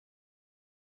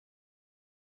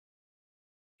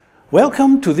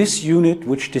Welcome to this unit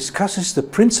which discusses the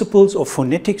principles of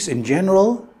phonetics in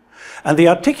general and the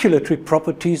articulatory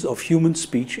properties of human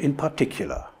speech in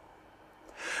particular.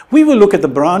 We will look at the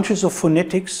branches of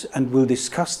phonetics and will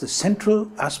discuss the central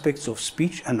aspects of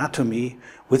speech anatomy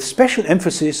with special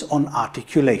emphasis on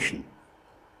articulation.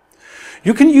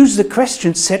 You can use the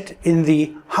question set in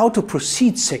the How to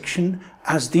Proceed section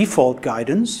as default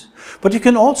guidance, but you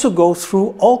can also go through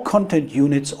all content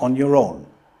units on your own.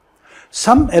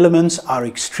 Some elements are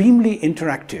extremely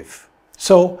interactive,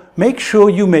 so make sure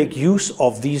you make use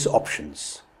of these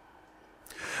options.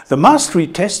 The mastery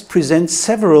test presents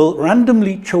several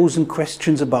randomly chosen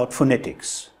questions about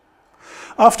phonetics.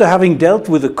 After having dealt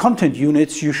with the content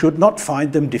units, you should not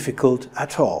find them difficult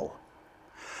at all.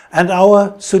 And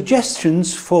our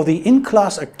suggestions for the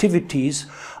in-class activities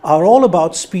are all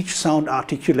about speech-sound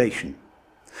articulation.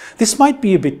 This might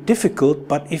be a bit difficult,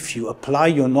 but if you apply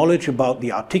your knowledge about the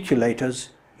articulators,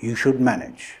 you should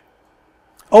manage.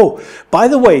 Oh, by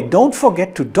the way, don't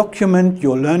forget to document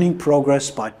your learning progress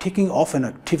by ticking off an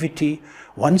activity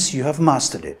once you have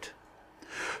mastered it.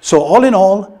 So all in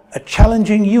all, a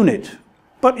challenging unit,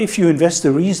 but if you invest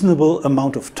a reasonable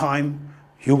amount of time,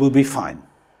 you will be fine.